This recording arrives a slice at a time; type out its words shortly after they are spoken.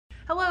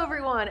Hello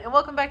everyone and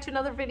welcome back to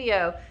another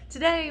video.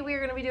 Today we are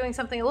going to be doing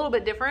something a little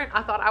bit different.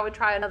 I thought I would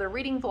try another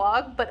reading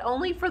vlog, but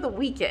only for the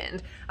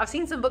weekend. I've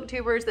seen some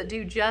booktubers that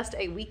do just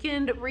a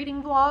weekend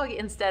reading vlog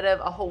instead of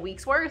a whole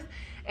week's worth.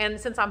 And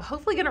since I'm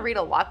hopefully going to read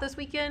a lot this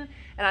weekend,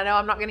 and I know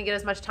I'm not going to get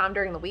as much time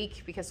during the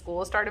week because school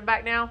has started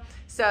back now,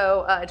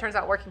 so it turns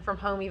out working from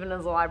home even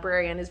as a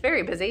librarian is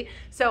very busy.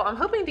 So I'm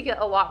hoping to get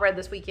a lot read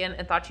this weekend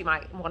and thought you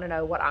might want to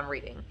know what I'm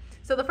reading.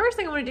 So the first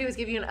thing I'm going to do is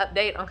give you an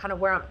update on kind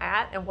of where I'm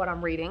at and what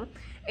I'm reading.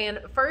 And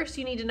first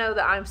you need to know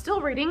that I'm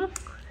still reading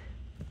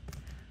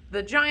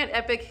the giant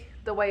epic,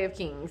 The Way of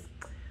Kings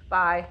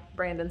by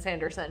Brandon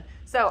Sanderson.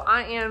 So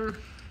I am,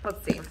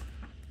 let's see,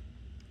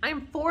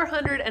 I'm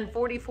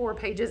 444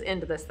 pages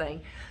into this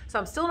thing. So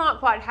I'm still not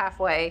quite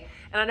halfway.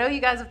 And I know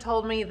you guys have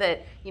told me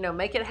that, you know,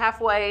 make it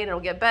halfway and it'll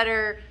get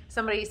better.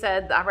 Somebody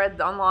said, I read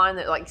online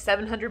that like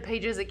 700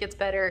 pages it gets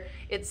better.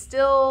 It's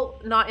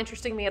still not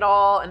interesting me at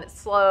all and it's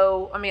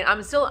slow. I mean,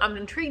 I'm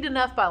intrigued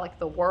enough by like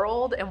the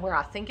world and where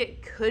I think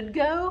it could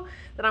go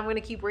that I'm gonna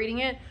keep reading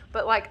it.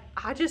 But like,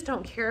 I just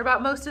don't care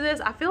about most of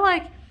this. I feel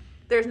like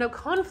there's no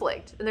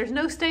conflict and there's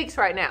no stakes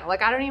right now.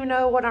 Like, I don't even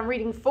know what I'm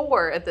reading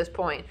for at this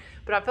point,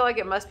 but I feel like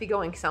it must be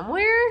going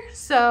somewhere.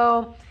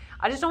 So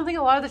I just don't think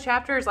a lot of the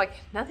chapters, like,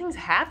 nothing's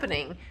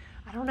happening.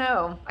 I don't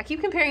know. I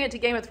keep comparing it to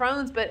Game of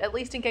Thrones, but at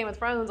least in Game of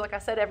Thrones, like I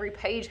said, every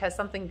page has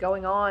something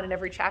going on and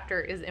every chapter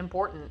is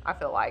important, I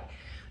feel like.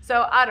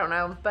 So I don't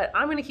know, but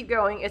I'm gonna keep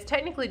going. It's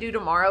technically due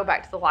tomorrow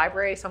back to the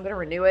library, so I'm gonna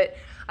renew it.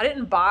 I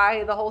didn't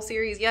buy the whole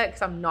series yet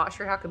because I'm not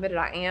sure how committed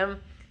I am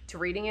to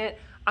reading it.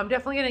 I'm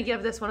definitely going to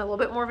give this one a little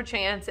bit more of a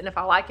chance, and if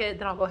I like it,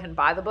 then I'll go ahead and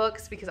buy the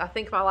books because I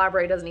think my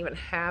library doesn't even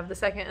have the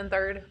second and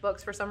third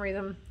books for some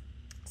reason.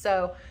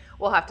 So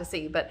we'll have to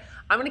see, but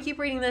I'm going to keep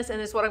reading this,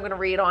 and it's what I'm going to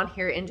read on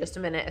here in just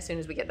a minute as soon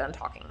as we get done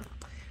talking.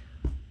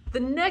 The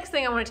next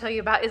thing I want to tell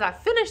you about is I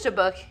finished a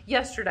book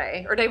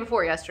yesterday, or day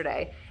before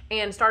yesterday,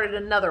 and started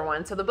another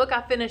one. So the book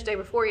I finished day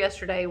before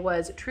yesterday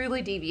was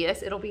Truly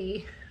Devious. It'll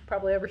be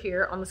probably over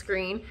here on the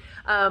screen,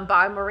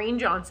 by Maureen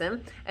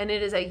Johnson, and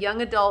it is a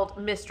young adult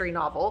mystery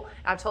novel.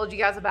 I've told you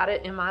guys about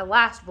it in my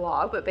last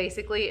vlog, but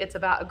basically it's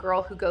about a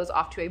girl who goes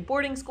off to a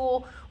boarding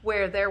school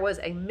where there was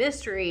a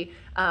mystery.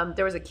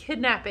 There was a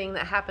kidnapping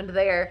that happened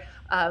there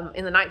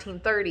in the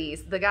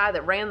 1930s. The guy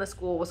that ran the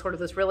school was sort of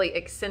this really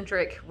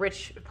eccentric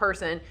rich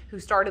person who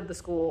started the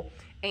school,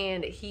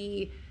 and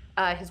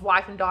his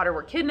wife and daughter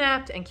were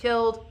kidnapped and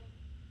killed.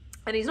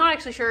 And he's not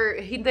actually sure,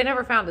 they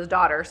never found his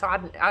daughter, so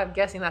I'm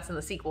guessing that's in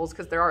the sequels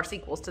because there are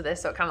sequels to this,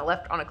 so it kind of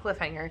left on a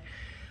cliffhanger.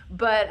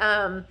 But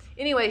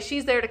anyway,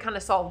 she's there to kind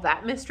of solve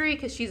that mystery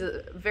because she's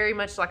very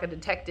much like a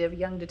detective,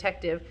 young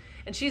detective,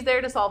 and she's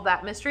there to solve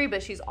that mystery,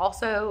 but she's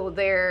also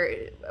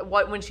there,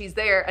 when she's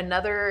there,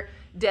 another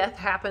death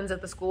happens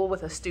at the school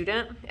with a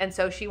student, and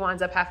so she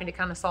winds up having to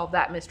kind of solve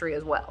that mystery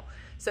as well.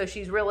 So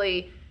she's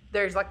really,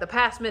 there's like the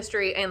past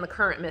mystery and the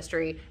current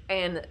mystery,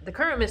 and the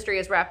current mystery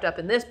is wrapped up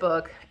in this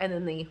book, and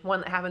then the one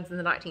that happens in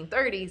the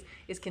 1930s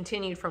is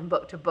continued from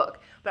book to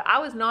book. But I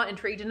was not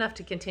intrigued enough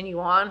to continue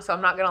on, so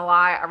I'm not gonna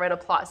lie, I read a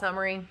plot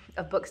summary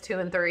of books 2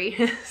 and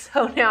 3,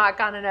 so now I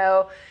kind of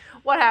know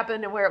what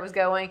happened and where it was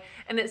going.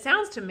 And it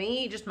sounds to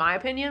me, just my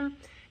opinion,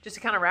 just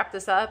to kind of wrap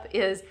this up,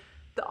 is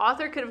the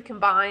author could have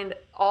combined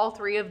all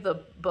 3 of the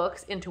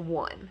books into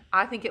one.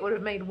 I think it would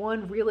have made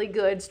one really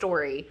good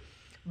story,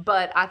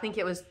 but I think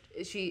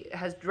she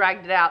has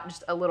dragged it out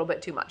just a little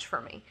bit too much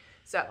for me.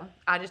 So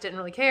I just didn't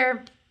really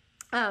care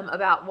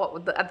about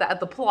what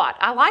the plot.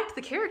 I liked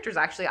the characters,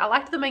 actually. I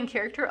liked the main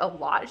character a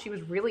lot. She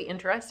was really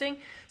interesting.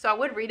 So I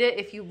would read it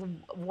if you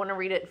want to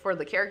read it for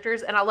the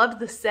characters. And I loved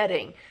the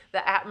setting,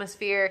 the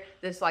atmosphere,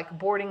 this like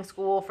boarding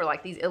school for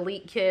like these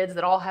elite kids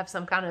that all have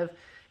some kind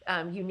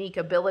of unique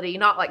ability,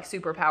 not like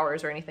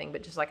superpowers or anything,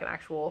 but just like an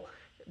actual,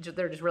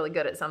 they're just really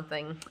good at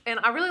something. And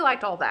I really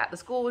liked all that. The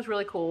school was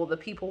really cool. The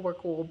people were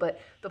cool,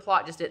 but the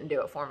plot just didn't do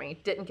it for me.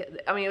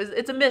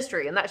 It's a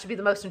mystery, and that should be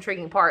the most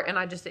intriguing part. And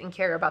I just didn't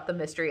care about the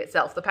mystery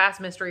itself, the past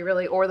mystery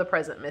really, or the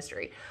present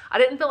mystery. I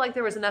didn't feel like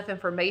there was enough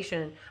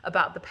information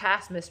about the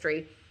past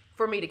mystery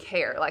for me to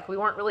care. Like, we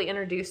weren't really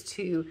introduced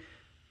to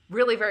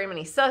really very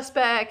many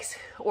suspects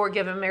or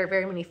given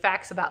very many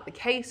facts about the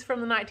case from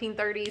the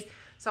 1930s.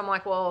 So I'm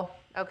like, well,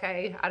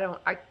 okay,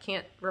 I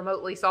can't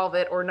remotely solve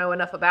it or know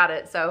enough about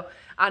it. So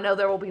I know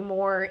there will be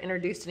more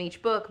introduced in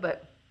each book,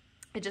 but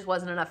it just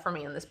wasn't enough for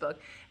me in this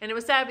book. And it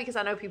was sad because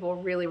I know people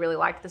really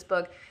liked this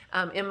book.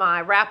 In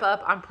my wrap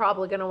up, I'm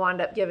probably going to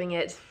wind up giving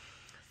it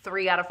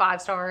 3 out of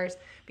 5 stars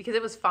because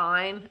it was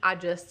fine.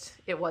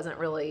 It wasn't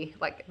really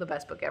like the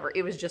best book ever.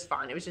 It was just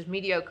fine. It was just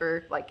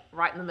mediocre, like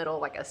right in the middle,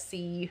 like a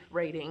C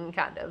rating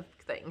kind of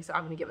thing. So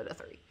I'm going to give it a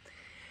 3.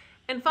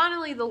 And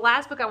finally, the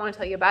last book I want to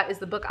tell you about is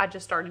the book I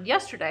just started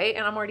yesterday,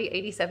 and I'm already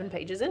 87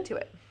 pages into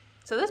it.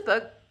 So this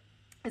book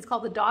is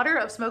called The Daughter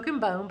of Smoke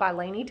and Bone by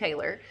Laini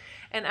Taylor.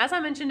 And as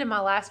I mentioned in my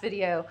last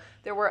video,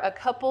 there were a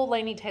couple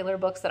Laini Taylor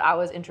books that I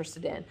was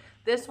interested in.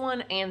 This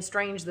one and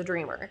Strange the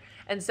Dreamer.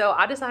 And so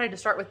I decided to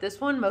start with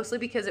this one mostly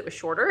because it was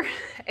shorter,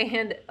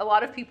 and a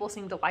lot of people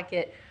seem to like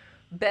it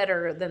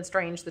better than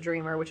Strange the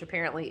Dreamer, which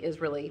apparently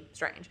is really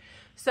strange.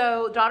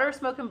 So Daughter of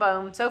Smoke and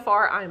Bone, so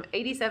far I'm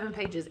 87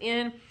 pages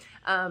in,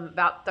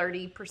 about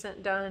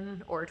 30%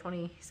 done, or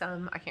 20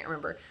 some, I can't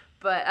remember.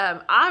 But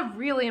I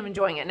really am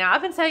enjoying it. Now,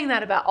 I've been saying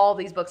that about all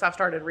these books I've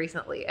started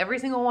recently. Every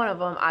single one of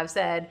them, I've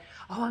said,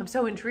 oh, I'm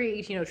so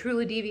intrigued, you know,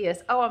 Truly Devious.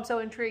 Oh, I'm so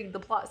intrigued. The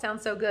plot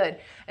sounds so good.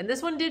 And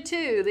this one did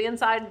too. The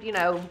inside, you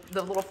know,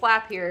 the little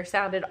flap here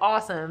sounded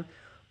awesome.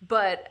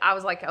 But I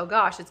was like, oh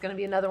gosh, it's going to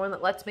be another one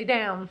that lets me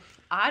down.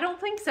 I don't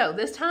think so.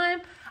 This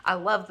time, I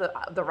love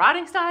the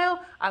writing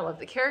style. I love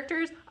the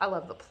characters. I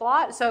love the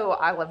plot. So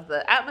I love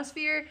the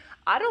atmosphere.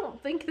 I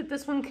don't think that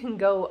this one can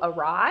go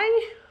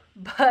awry,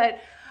 but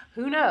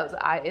who knows?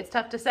 It's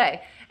tough to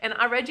say. And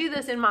I read you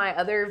this in my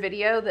other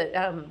video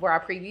that where I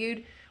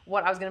previewed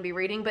what I was going to be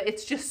reading, but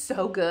it's just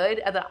so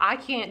good that I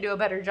can't do a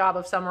better job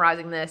of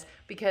summarizing this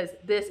because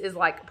this is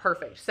like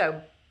perfect.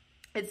 So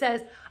it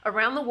says,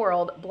 around the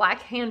world,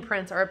 black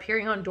handprints are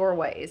appearing on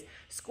doorways,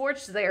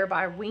 scorched there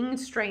by winged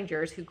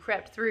strangers who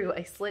crept through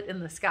a slit in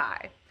the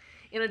sky.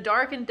 In a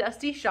dark and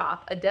dusty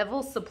shop, a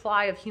devil's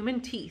supply of human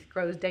teeth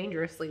grows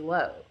dangerously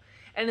low.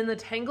 And in the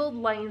tangled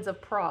lanes of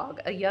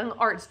Prague, a young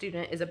art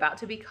student is about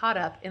to be caught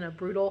up in a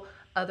brutal,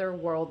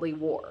 otherworldly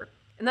war.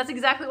 And that's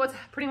exactly what's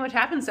pretty much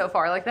happened so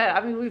far. Like that,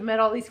 I mean, we've met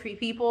all these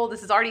people.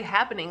 This is already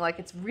happening. Like,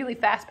 it's really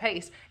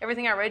fast-paced.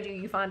 Everything I read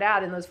you find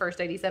out in those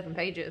first 87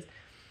 pages.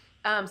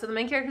 So the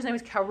main character's name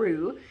is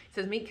Karu. It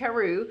says, meet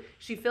Karu.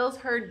 She fills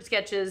her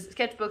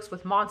sketchbooks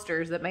with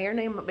monsters that may or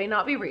may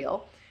not be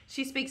real.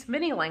 She speaks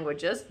many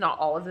languages, not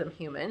all of them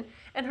human,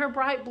 and her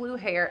bright blue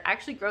hair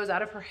actually grows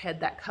out of her head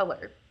that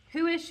color.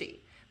 Who is she?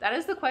 That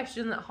is the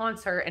question that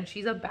haunts her, and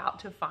she's about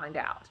to find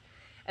out.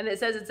 And it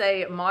says it's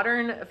a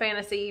modern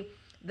fantasy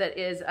that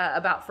is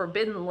about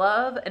forbidden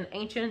love, an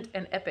ancient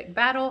and epic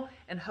battle,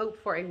 and hope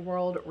for a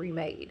world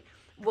remade.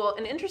 Well,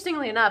 and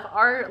interestingly enough,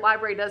 our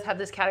library does have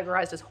this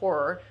categorized as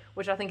horror,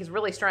 which I think is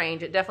really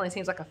strange. It definitely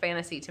seems like a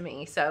fantasy to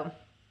me. So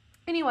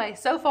anyway,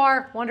 so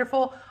far,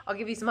 wonderful. I'll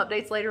give you some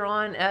updates later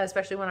on,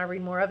 especially when I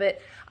read more of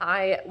it.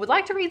 I would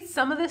like to read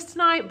some of this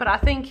tonight, but I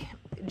think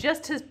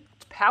just to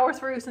power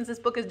through, since this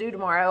book is due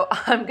tomorrow,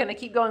 I'm going to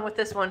keep going with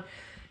this one.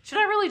 Should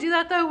I really do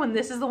that though, when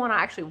this is the one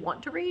I actually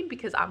want to read,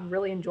 because I'm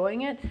really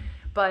enjoying it?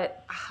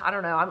 But I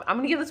don't know. I'm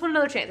going to give this one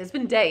another chance. It's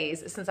been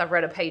days since I've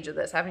read a page of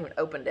this. I haven't even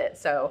opened it.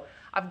 So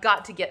I've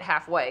got to get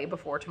halfway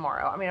before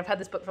tomorrow. I mean, I've had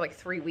this book for like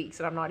 3 weeks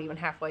and I'm not even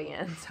halfway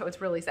in. So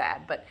it's really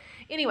sad. But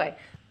anyway,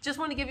 just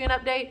want to give you an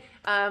update.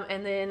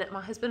 And then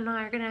my husband and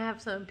I are going to have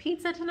some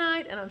pizza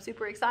tonight. And I'm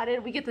super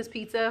excited. We get this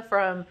pizza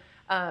from...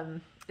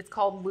 it's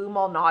called Lou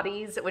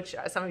Malnati's, which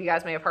some of you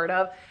guys may have heard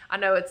of. I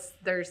know it's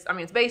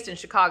based in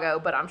Chicago,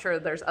 but I'm sure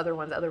there's other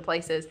ones, other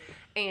places.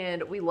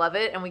 And we love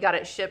it. And we got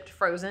it shipped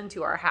frozen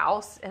to our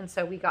house. And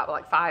so we got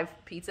like 5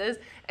 pizzas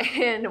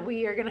and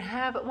we are going to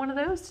have one of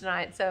those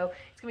tonight. So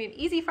it's going to be an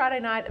easy Friday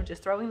night of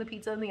just throwing the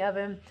pizza in the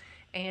oven.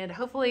 And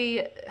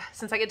hopefully,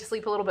 since I get to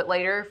sleep a little bit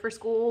later for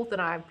school than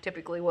I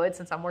typically would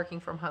since I'm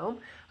working from home,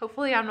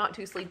 hopefully I'm not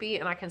too sleepy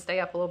and I can stay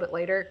up a little bit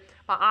later.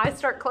 My eyes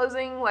start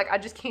closing. Like I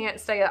just can't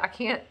stay up. I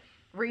can't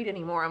read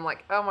anymore. I'm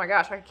like, oh my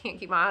gosh, I can't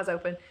keep my eyes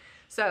open.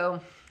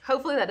 So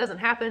hopefully that doesn't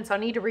happen. So I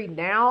need to read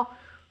now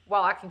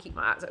while I can keep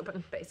my eyes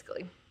open,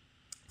 basically.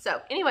 So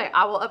anyway,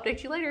 I will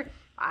update you later.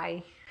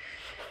 Bye.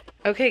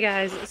 Okay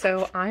guys,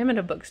 so I'm in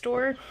a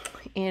bookstore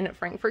in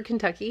Frankfort,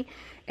 Kentucky,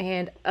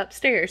 and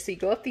upstairs, so you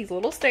go up these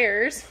little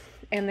stairs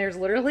and there's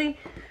literally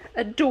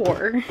a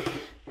door,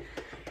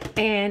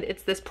 and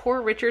it's this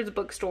Poor Richard's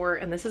bookstore,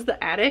 and this is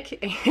the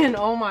attic, and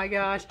oh my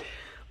gosh,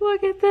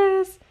 look at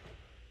this.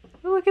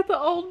 Look at the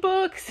old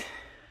books.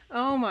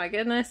 Oh my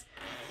goodness.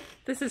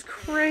 This is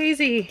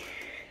crazy.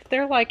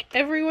 They're like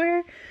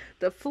everywhere.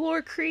 The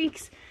floor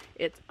creaks.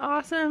 It's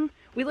awesome.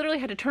 We literally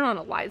had to turn on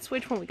a light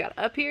switch when we got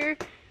up here.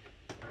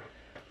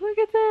 Look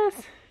at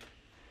this.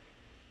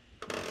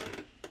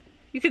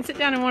 You can sit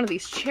down in one of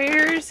these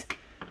chairs,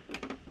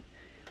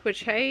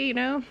 which, hey, you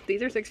know,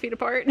 these are 6 feet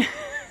apart.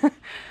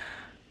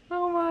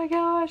 Oh my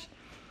gosh.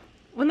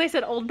 When they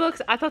said old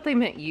books, I thought they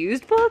meant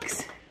used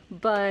books,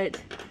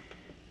 but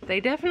they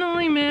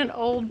definitely meant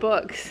old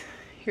books.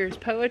 Here's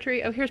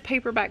poetry. Oh, here's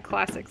paperback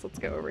classics. Let's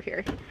go over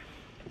here.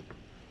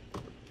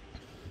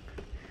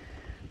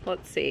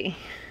 Let's see.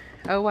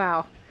 Oh,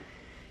 wow.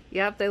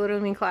 Yep, they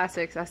literally mean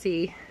classics. I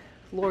see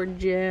Lord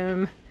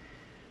Jim.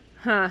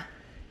 Huh.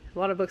 A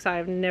lot of books I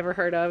have never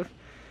heard of.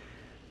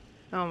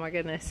 Oh my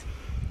goodness.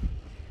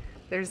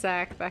 There's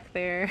Zach back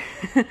there.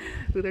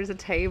 Ooh, there's a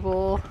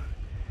table.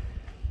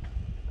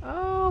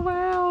 Oh,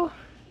 wow.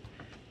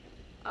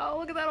 Oh,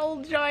 look at that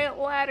old giant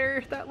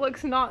ladder. That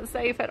looks not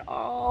safe at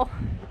all.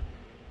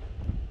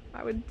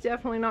 I would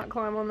definitely not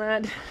climb on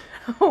that.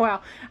 Oh,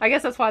 wow. I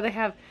guess that's why they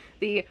have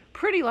the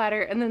pretty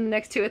ladder, and then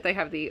next to it they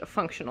have the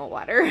functional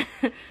ladder.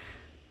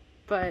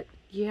 But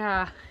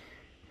yeah.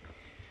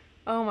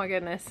 Oh my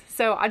goodness.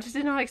 So I just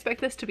did not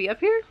expect this to be up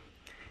here.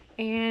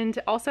 And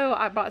also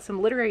I bought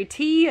some literary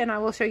tea, and I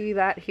will show you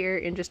that here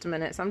in just a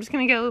minute. So I'm just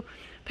going to go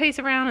pace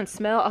around and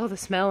smell. Oh, the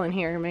smell in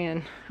here,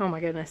 man. Oh my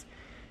goodness.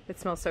 It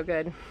smells so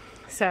good.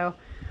 So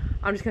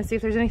I'm just gonna see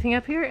if there's anything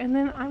up here, and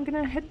then I'm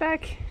gonna head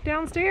back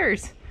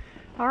downstairs.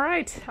 All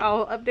right,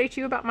 I'll update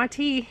you about my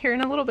tea here in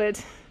a little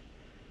bit.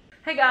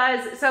 Hey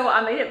guys, so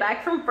I made it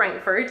back from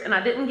Frankfurt, and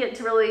I didn't get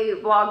to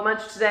really vlog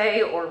much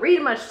today or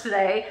read much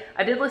today.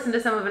 I did listen to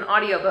some of an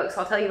audiobook,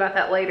 so I'll tell you about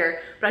that later.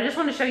 But I just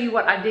want to show you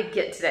what I did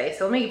get today.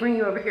 So let me bring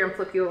you over here and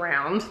flip you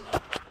around.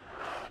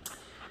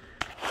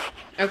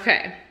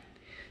 Okay,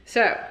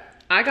 so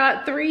I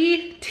got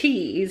 3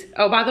 teas.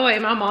 Oh, by the way,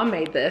 my mom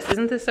made this.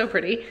 Isn't this so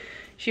pretty?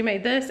 She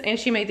made this, and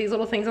she made these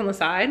little things on the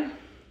side.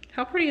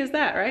 How pretty is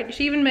that, right?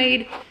 She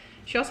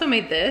also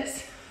made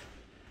this.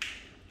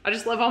 I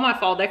just love all my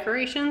fall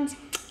decorations.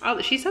 Oh,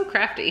 she's so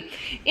crafty.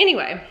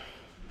 Anyway,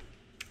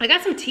 I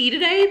got some tea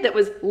today that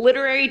was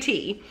literary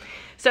tea.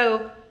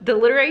 So the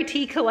literary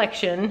tea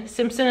collection,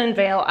 Simpson and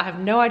Vale, I have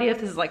no idea if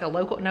this is like a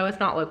local, no, it's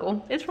not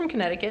local. It's from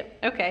Connecticut,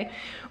 okay.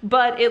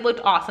 But it looked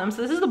awesome.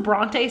 So this is the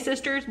Bronte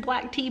Sisters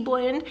black tea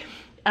blend.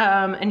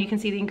 And you can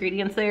see the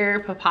ingredients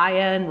there,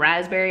 papaya and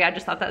raspberry. I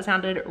just thought that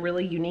sounded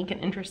really unique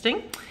and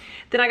interesting.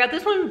 Then I got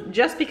this one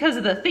just because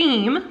of the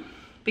theme,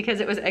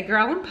 because it was Edgar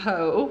Allan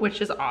Poe,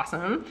 which is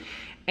awesome.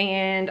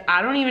 And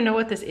I don't even know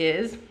what this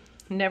is.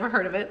 Never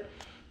heard of it.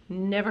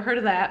 Never heard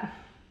of that.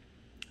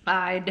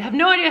 I have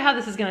no idea how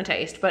this is gonna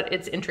taste, but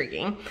it's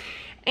intriguing.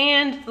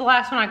 And the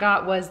last one I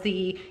got was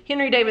the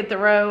Henry David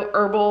Thoreau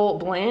Herbal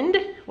Blend,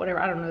 whatever,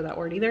 I don't know that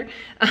word either.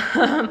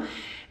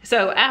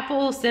 So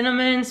apple,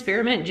 cinnamon,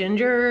 spearmint,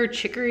 ginger,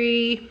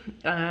 chicory,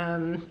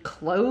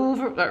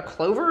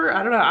 clover,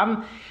 I don't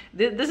know.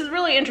 This is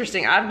really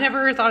interesting. I've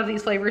never thought of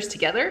these flavors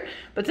together,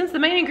 but since the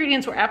main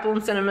ingredients were apple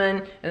and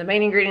cinnamon, and the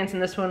main ingredients in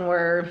this one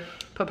were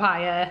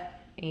papaya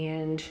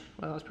and,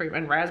 well, it's pretty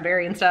much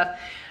raspberry and stuff.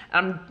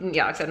 Yeah, like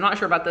I said, I'm not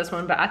sure about this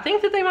one, but I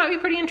think that they might be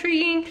pretty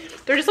intriguing.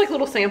 They're just like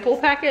little sample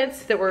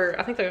packets that were,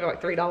 I think they were like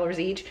 $3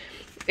 each.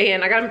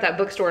 And I got them at that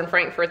bookstore in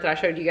Frankfurt that I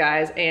showed you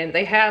guys, and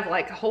they have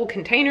like whole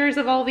containers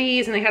of all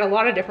these, and they had a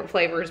lot of different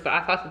flavors, but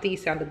I thought that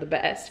these sounded the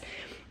best.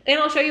 And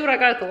I'll show you what I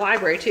got at the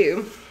library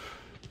too.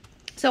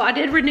 So I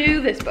did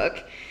renew this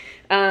book,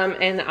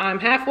 and I'm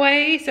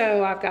halfway,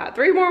 so I've got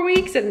 3 more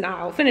weeks and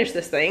I'll finish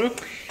this thing.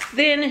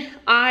 Then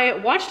I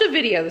watched a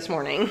video this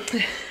morning.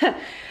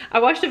 I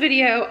watched a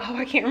video, oh,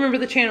 I can't remember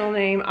the channel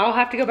name. I'll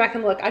have to go back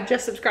and look. I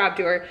just subscribed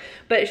to her,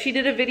 but she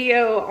did a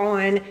video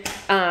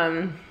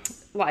on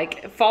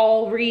like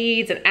fall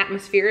reads and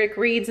atmospheric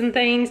reads and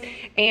things,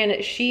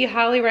 and she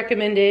highly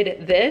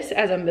recommended this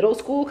as a middle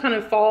school kind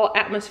of fall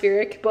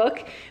atmospheric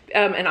book,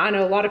 and I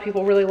know a lot of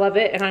people really love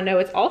it, and I know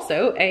it's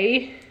also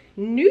a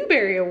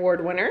Newbery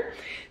Award winner,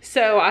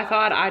 so I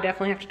thought I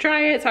definitely have to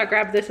try it. So I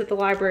grabbed this at the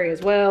library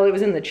as well. It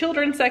was in the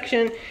children's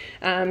section.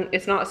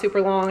 It's not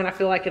super long, and I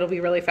feel like it'll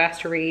be really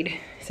fast to read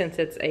since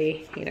it's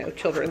a, you know,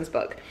 children's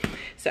book.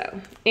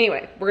 So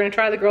anyway, we're gonna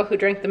try The Girl Who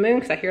Drank the Moon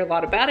because I hear a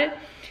lot about it.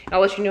 I'll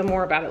let you know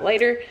more about it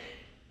later.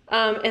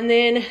 And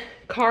then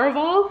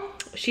Caraval,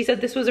 she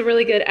said this was a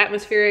really good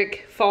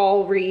atmospheric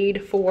fall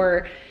read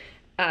for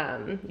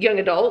young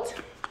adults.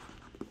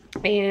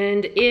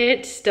 And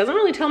it doesn't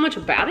really tell much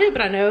about it,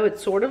 but I know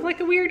it's sort of like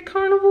a weird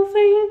carnival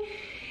thing.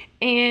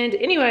 And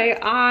anyway,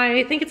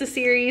 I think it's a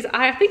series.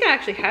 I think I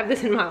actually have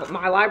this in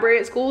my library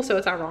at school, so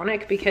it's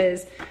ironic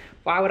because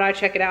why would I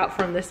check it out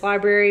from this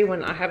library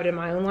when I have it in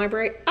my own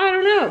library? I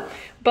don't know.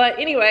 But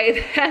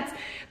anyway,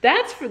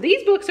 that's for,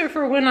 these books are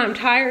for when I'm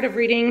tired of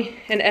reading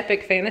an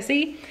epic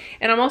fantasy.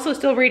 And I'm also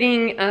still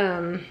reading,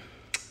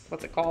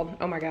 what's it called?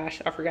 Oh my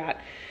gosh, I forgot.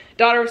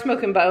 Daughter of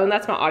Smoke and Bone,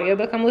 that's my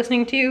audiobook I'm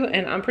listening to,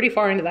 and I'm pretty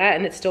far into that,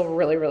 and it's still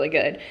really, really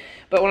good.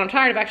 But when I'm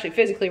tired of actually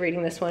physically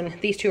reading this one,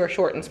 these two are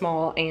short and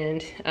small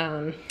and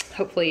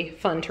hopefully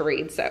fun to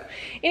read. So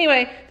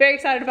anyway, very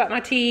excited about my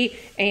tea,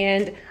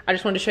 and I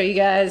just wanted to show you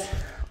guys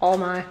all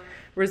my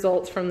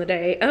results from the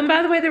day.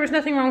 By the way, there was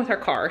nothing wrong with our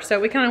car, so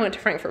we kind of went to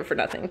Frankfurt for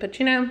nothing, but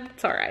you know,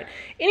 it's all right.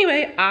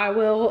 Anyway, I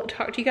will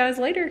talk to you guys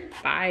later.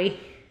 Bye.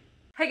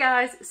 Hey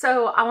guys,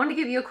 so I wanted to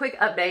give you a quick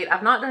update.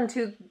 I've not done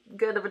too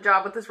good of a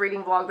job with this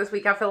reading vlog this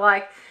week, I feel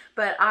like,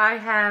 but I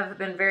have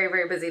been very,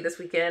 very busy this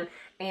weekend.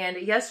 And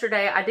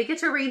yesterday I did get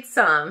to read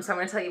some, so I'm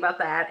going to tell you about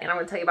that, and I'm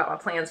going to tell you about my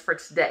plans for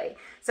today.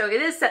 So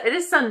it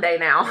is Sunday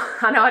now.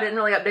 I know I didn't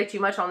really update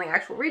you much on the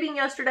actual reading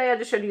yesterday. I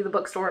just showed you the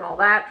bookstore and all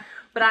that,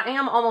 but I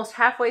am almost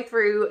halfway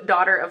through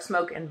Daughter of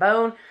Smoke and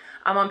Bone.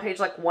 I'm on page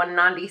like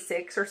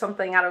 196 or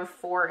something out of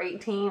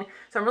 418,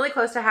 so I'm really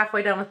close to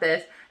halfway done with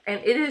this. And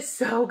it is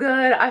so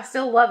good. I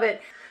still love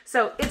it.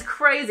 So it's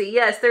crazy.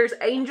 Yes, there's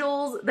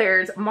angels,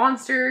 there's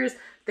monsters,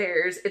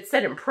 it's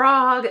set in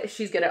Prague.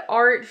 She's good at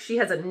art. She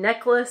has a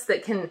necklace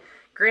that can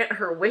grant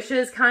her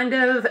wishes, kind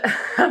of.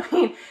 I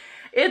mean,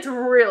 it's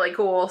really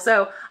cool.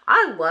 So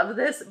I love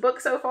this book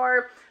so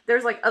far.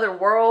 There's like other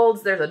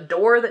worlds. There's a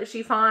door that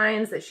she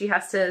finds that she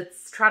has to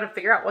try to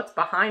figure out what's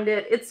behind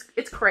it.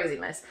 It's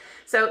craziness.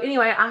 So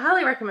anyway, I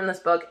highly recommend this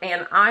book,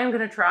 and I'm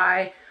going to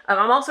try.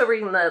 I'm also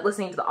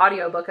listening to the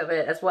audiobook of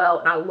it as well,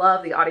 and I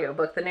love the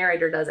audiobook. The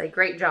narrator does a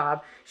great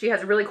job. She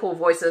has really cool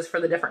voices for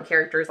the different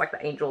characters, like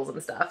the angels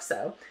and stuff.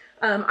 So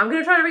I'm going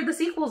to try to read the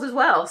sequels as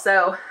well.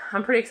 So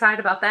I'm pretty excited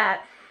about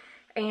that.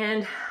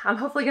 And I'm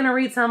hopefully going to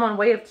read some on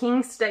Way of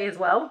Kings today as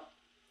well.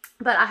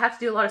 But I have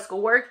to do a lot of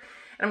schoolwork,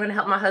 and I'm going to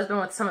help my husband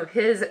with some of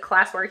his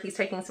classwork. He's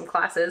taking some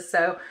classes,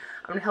 so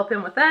I'm going to help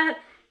him with that.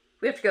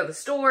 We have to go to the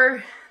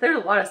store.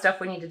 There's a lot of stuff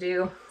we need to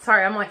do.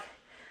 Sorry,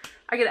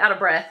 I get out of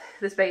breath.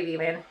 This baby,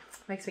 man,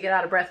 makes me get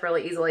out of breath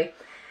really easily.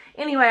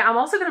 Anyway, I'm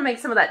also going to make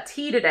some of that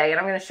tea today, and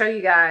I'm going to show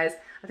you guys.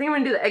 I think I'm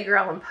going to do the Edgar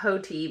Allan Poe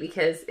tea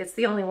because it's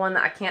the only one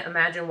that I can't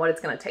imagine what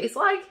it's going to taste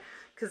like,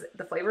 because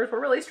the flavors were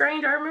really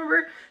strange, I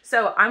remember.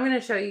 So I'm going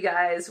to show you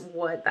guys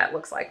what that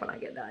looks like when I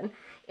get done.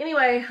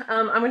 Anyway,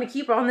 I'm going to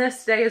keep on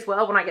this today as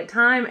well when I get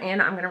time,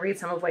 and I'm going to read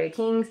some of Way of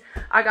Kings.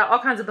 I got all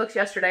kinds of books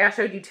yesterday. I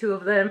showed you 2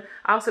 of them.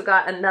 I also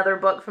got another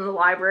book from the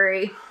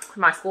library,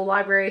 my school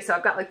library, so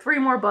I've got like 3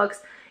 more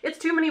books. It's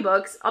too many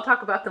books. I'll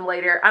talk about them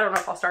later. I don't know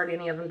if I'll start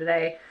any of them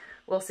today.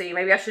 We'll see.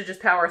 Maybe I should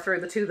just power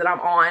through the 2 that I'm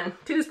on.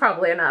 2 is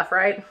probably enough,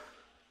 right?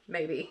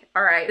 Maybe.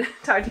 All right.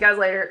 Talk to you guys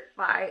later.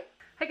 Bye.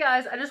 Hey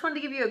guys, I just wanted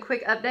to give you a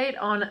quick update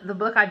on the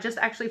book I just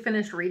actually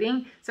finished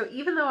reading. So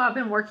even though I've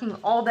been working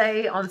all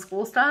day on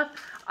school stuff,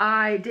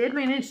 I did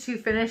manage to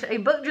finish a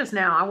book just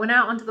now. I went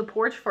out onto the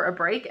porch for a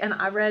break and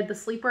I read The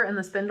Sleeper and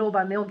the Spindle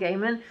by Neil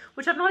Gaiman,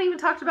 which I've not even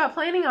talked about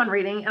planning on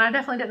reading, and I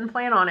definitely didn't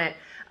plan on it.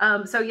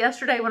 So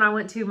yesterday when I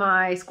went to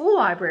my school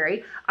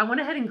library, I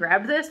went ahead and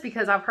grabbed this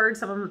because I've heard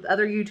some of the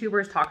other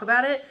YouTubers talk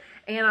about it.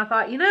 And I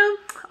thought, you know,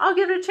 I'll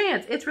give it a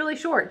chance. It's really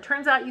short.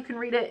 Turns out you can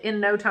read it in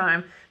no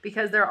time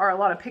because there are a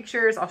lot of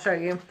pictures. I'll show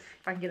you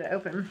if I can get it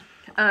open.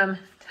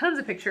 Tons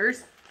of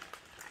pictures.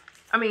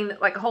 I mean,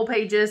 like whole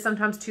pages,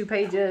 sometimes 2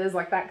 pages,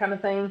 like that kind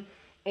of thing.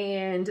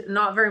 And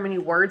not very many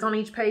words on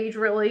each page,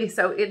 really.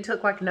 So it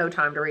took like no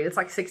time to read. It's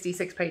like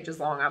 66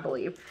 pages long, I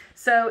believe.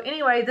 So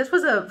anyway, this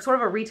was a sort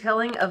of a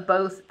retelling of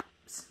both.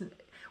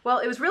 Well,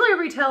 it was really a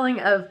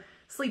retelling of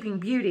Sleeping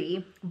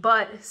Beauty,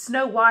 but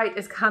Snow White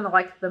is kind of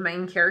like the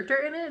main character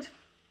in it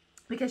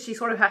because she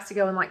sort of has to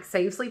go and like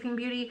save Sleeping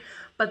Beauty,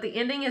 but the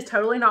ending is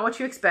totally not what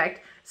you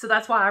expect. So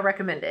that's why I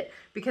recommend it,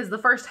 because the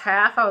first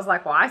half I was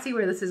like, well, I see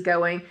where this is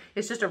going.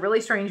 It's just a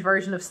really strange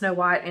version of Snow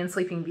White and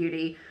Sleeping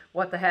Beauty.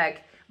 What the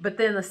heck? But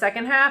then the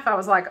second half, I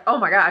was like, oh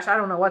my gosh, I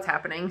don't know what's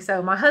happening.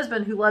 So my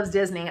husband, who loves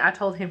Disney, I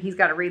told him he's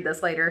got to read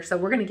this later. So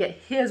we're going to get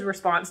his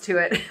response to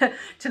it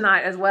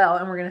tonight as well.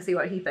 And we're going to see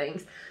what he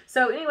thinks.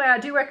 So anyway, I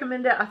do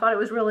recommend it. I thought it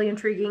was really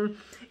intriguing.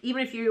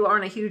 Even if you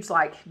aren't a huge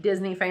like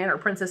Disney fan or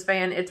princess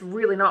fan, it's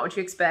really not what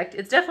you expect.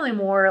 It's definitely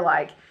more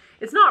like,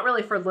 it's not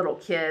really for little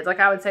kids.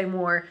 Like I would say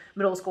more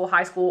middle school,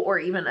 high school, or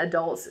even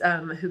adults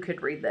who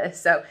could read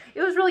this. So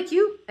it was really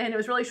cute and it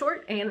was really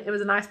short and it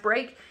was a nice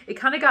break. It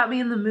kind of got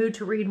me in the mood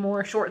to read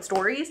more short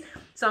stories.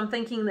 So I'm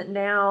thinking that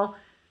now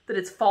that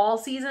it's fall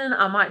season,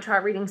 I might try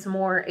reading some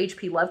more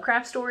H.P.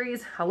 Lovecraft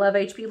stories. I love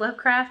H.P.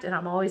 Lovecraft and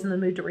I'm always in the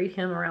mood to read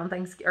him around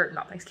Thanksgiving, or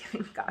not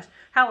Thanksgiving, gosh,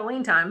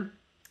 Halloween time.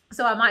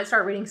 So I might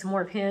start reading some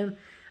more of him.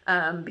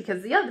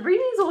 Because yeah,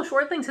 reading these little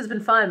short things has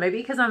been fun.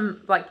 Maybe because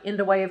I'm like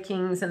into Way of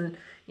Kings and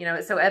you know,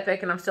 it's so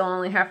epic and I'm still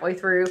only halfway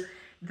through,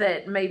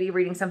 that maybe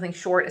reading something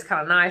short is kind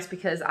of nice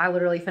because I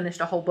literally finished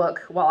a whole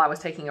book while I was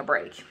taking a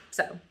break.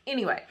 So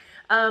anyway,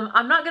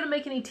 I'm not going to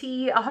make any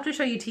tea. I'll have to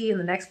show you tea in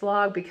the next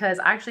vlog because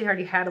I actually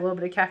already had a little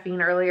bit of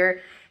caffeine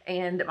earlier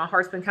and my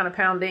heart's been kind of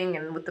pounding,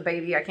 and with the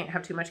baby I can't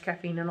have too much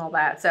caffeine and all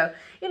that. So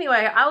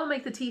anyway, I will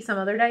make the tea some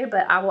other day,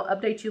 but I will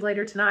update you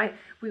later tonight.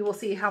 We will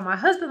see how my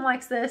husband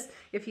likes this,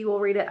 if he will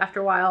read it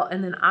after a while,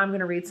 and then I'm going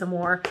to read some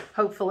more,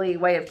 hopefully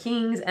Way of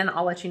Kings, and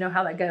I'll let you know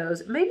how that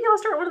goes. Maybe I'll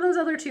start one of those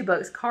other 2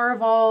 books,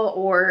 Caraval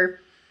or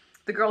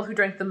The Girl Who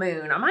Drank the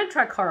Moon. I might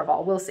try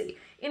Caraval. We'll see.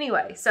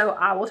 Anyway, so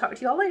I will talk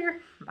to you all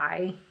later.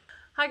 Bye.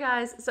 Hi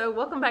guys, so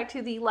welcome back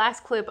to the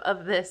last clip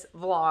of this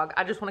vlog.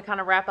 I just want to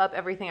kind of wrap up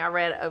everything I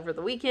read over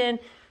the weekend.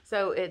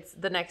 So it's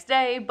the next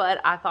day,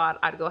 but I thought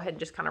I'd go ahead and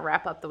just kind of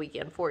wrap up the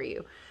weekend for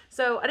you.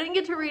 So I didn't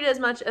get to read as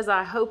much as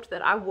I hoped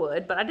that I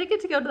would, but I did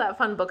get to go to that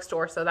fun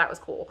bookstore, so that was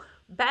cool.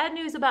 Bad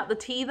news about the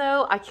tea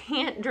though, I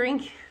can't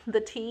drink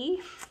the tea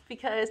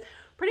because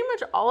pretty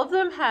much all of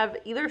them have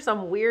either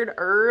some weird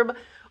herb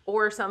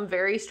or some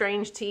very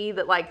strange tea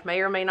that like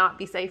may or may not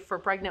be safe for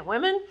pregnant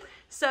women.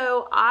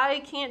 So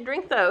I can't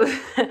drink those.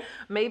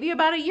 Maybe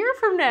about a year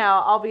from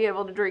now, I'll be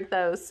able to drink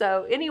those.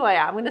 So anyway,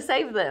 I'm going to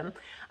save them.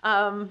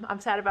 I'm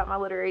sad about my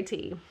literary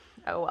tea.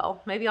 Oh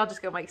well, maybe I'll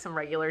just go make some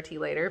regular tea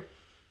later.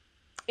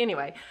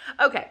 Anyway,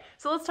 okay,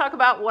 so let's talk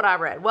about what I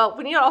read. Well,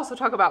 we need to also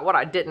talk about what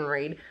I didn't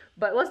read,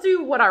 but let's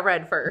do what I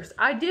read first.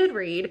 I did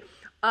read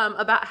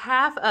about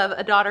half of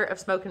A Daughter of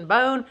Smoke and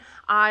Bone.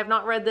 I've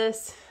not read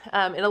this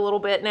in a little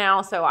bit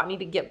now, so I need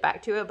to get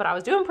back to it, but I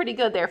was doing pretty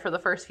good there for the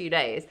first few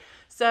days.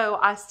 So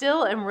I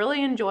still am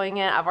really enjoying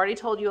it. I've already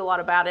told you a lot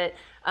about it.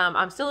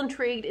 I'm still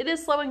intrigued. It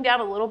is slowing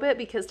down a little bit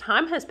because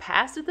time has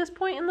passed at this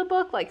point in the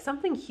book. Like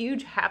something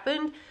huge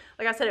happened.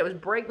 Like I said, it was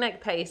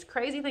breakneck pace.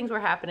 Crazy things were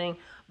happening,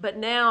 but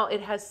now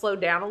it has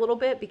slowed down a little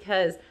bit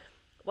because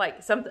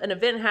like an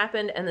event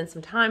happened and then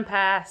some time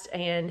passed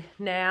and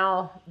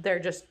now they're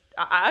just,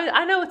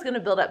 I know it's going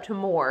to build up to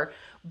more,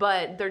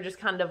 but they're just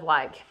kind of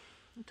like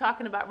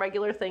talking about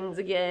regular things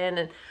again.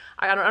 And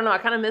I don't know, I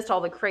kind of missed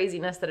all the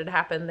craziness that had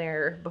happened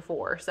there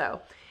before.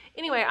 So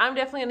anyway, I'm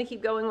definitely going to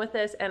keep going with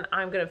this, and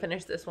I'm going to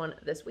finish this one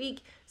this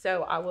week.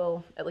 So I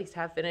will at least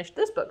have finished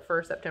this book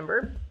for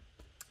September.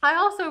 I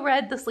also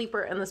read The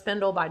Sleeper and the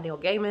Spindle by Neil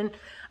Gaiman.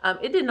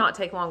 It did not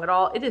take long at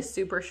all. It is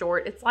super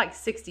short. It's like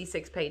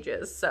 66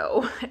 pages.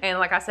 So, and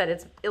like I said,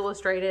 it's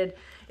illustrated.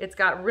 It's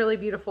got really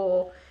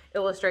beautiful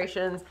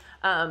illustrations.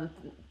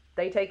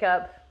 They take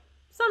up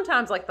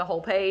sometimes like the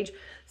whole page.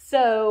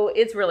 So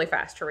it's really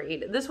fast to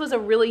read. This was a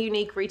really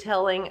unique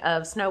retelling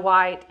of Snow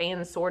White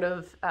and sort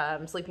of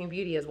Sleeping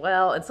Beauty as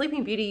well. And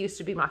Sleeping Beauty used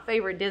to be my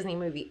favorite Disney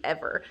movie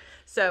ever.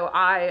 So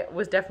I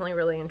was definitely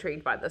really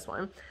intrigued by this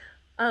one.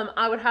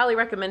 I would highly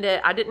recommend it.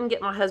 I didn't get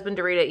my husband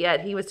to read it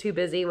yet. He was too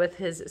busy with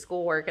his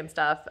schoolwork and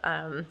stuff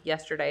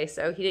yesterday,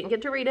 so he didn't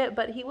get to read it,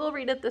 but he will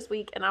read it this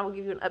week, and I will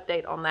give you an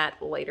update on that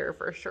later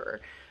for sure.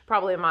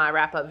 Probably in my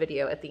wrap-up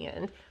video at the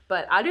end.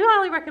 But I do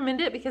highly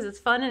recommend it because it's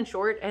fun and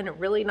short and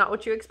really not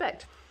what you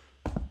expect.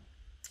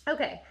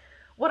 Okay,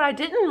 what I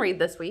didn't read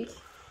this week,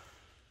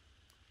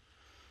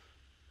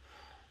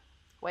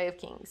 Way of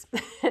Kings.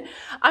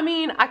 I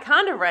mean, I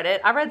kind of read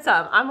it. I read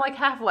some. I'm like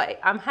halfway.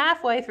 I'm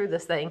halfway through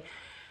this thing.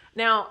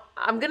 Now,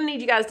 I'm going to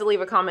need you guys to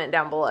leave a comment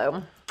down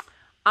below.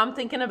 I'm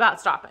thinking about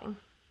stopping.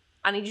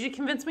 I need you to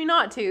convince me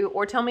not to,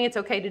 or tell me it's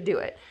okay to do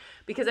it.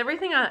 Because every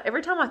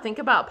time I think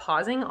about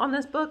pausing on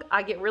this book,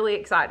 I get really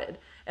excited.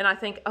 And I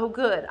think, oh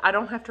good, I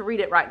don't have to read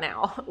it right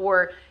now.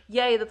 Or,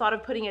 yay, the thought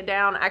of putting it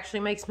down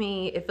actually makes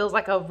me, it feels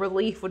like a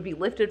relief would be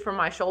lifted from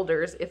my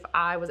shoulders if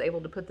I was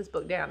able to put this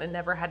book down and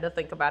never had to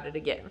think about it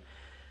again.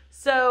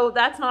 So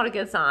that's not a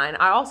good sign.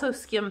 I also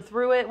skim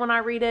through it when I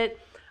read it.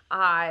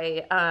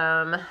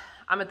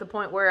 I'm at the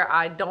point where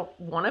I don't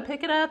want to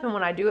pick it up, and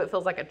when I do, it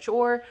feels like a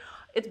chore.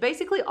 It's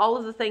basically all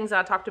of the things that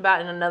I talked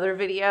about in another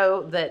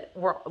video that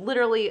were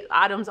literally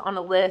items on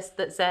a list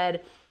that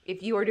said,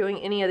 if you are doing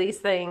any of these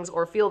things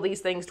or feel these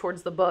things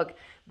towards the book,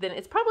 then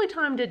it's probably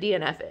time to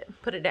DNF it,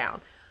 put it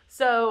down.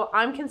 So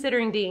I'm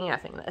considering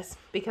DNFing this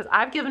because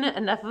I've given it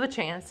enough of a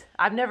chance.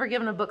 I've never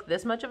given a book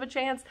this much of a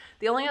chance.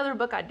 The only other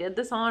book I did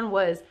this on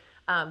was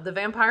The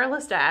Vampire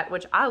Lestat,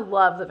 which I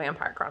love The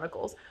Vampire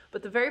Chronicles.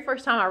 But the very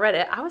first time I read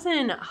it, I was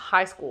in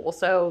high school.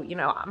 So, you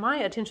know, my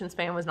attention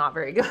span was not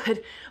very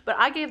good. But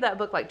I gave that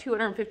book like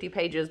 250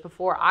 pages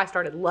before I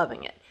started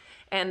loving it.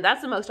 And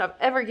that's the most I've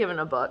ever given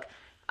a book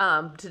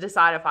to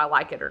decide if I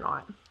like it or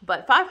not.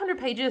 But 500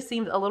 pages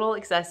seems a little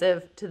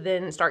excessive to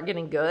then start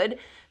getting good.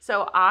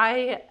 So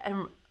I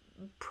am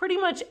pretty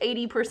much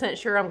 80%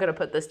 sure I'm going to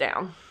put this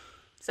down.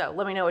 So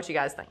let me know what you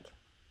guys think.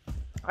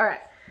 All right.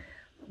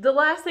 The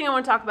last thing I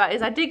want to talk about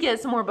is I did get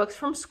some more books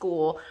from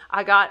school.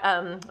 I got,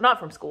 not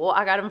from school,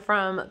 I got them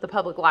from the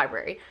public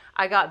library.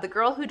 I got The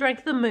Girl Who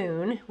Drank the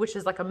Moon, which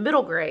is like a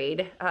middle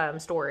grade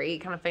story,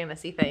 kind of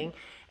fantasy thing.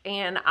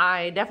 And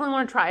I definitely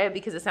want to try it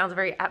because it sounds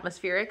very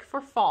atmospheric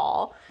for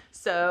fall.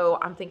 So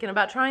I'm thinking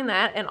about trying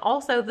that. And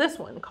also this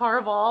one,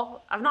 Caraval.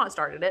 I've not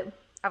started it.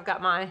 I've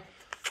got my,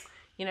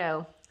 you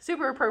know,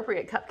 super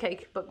appropriate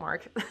cupcake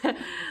bookmark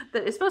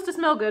that is supposed to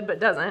smell good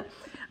but doesn't.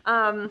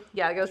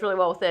 Yeah, it goes really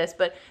well with this,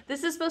 but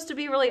this is supposed to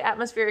be really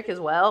atmospheric as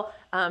well.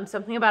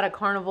 Something about a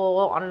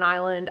carnival on an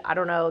island. I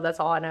don't know.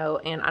 That's all I know.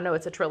 And I know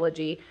it's a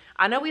trilogy.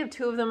 I know we have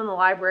 2 of them in the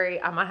library.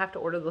 I might have to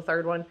order the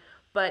 3rd one.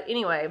 But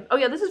anyway, oh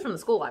yeah, this is from the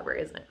school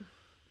library, isn't it?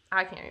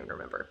 I can't even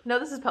remember. No,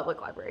 this is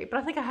public library, but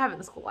I think I have it in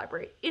the school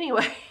library.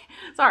 Anyway,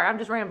 sorry, I'm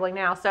just rambling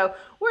now. So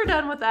we're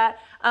done with that.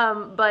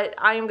 But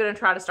I am going to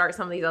try to start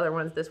some of these other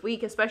ones this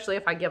week, especially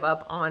if I give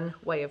up on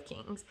Way of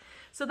Kings.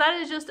 So that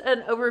is just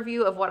an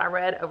overview of what I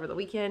read over the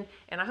weekend.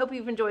 And I hope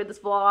you've enjoyed this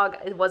vlog.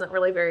 It wasn't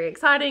really very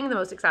exciting. The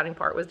most exciting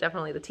part was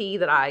definitely the tea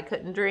that I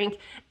couldn't drink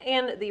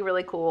and the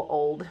really cool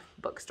old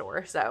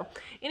bookstore. So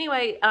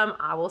anyway,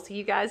 I will see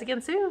you guys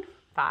again soon.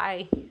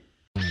 Bye.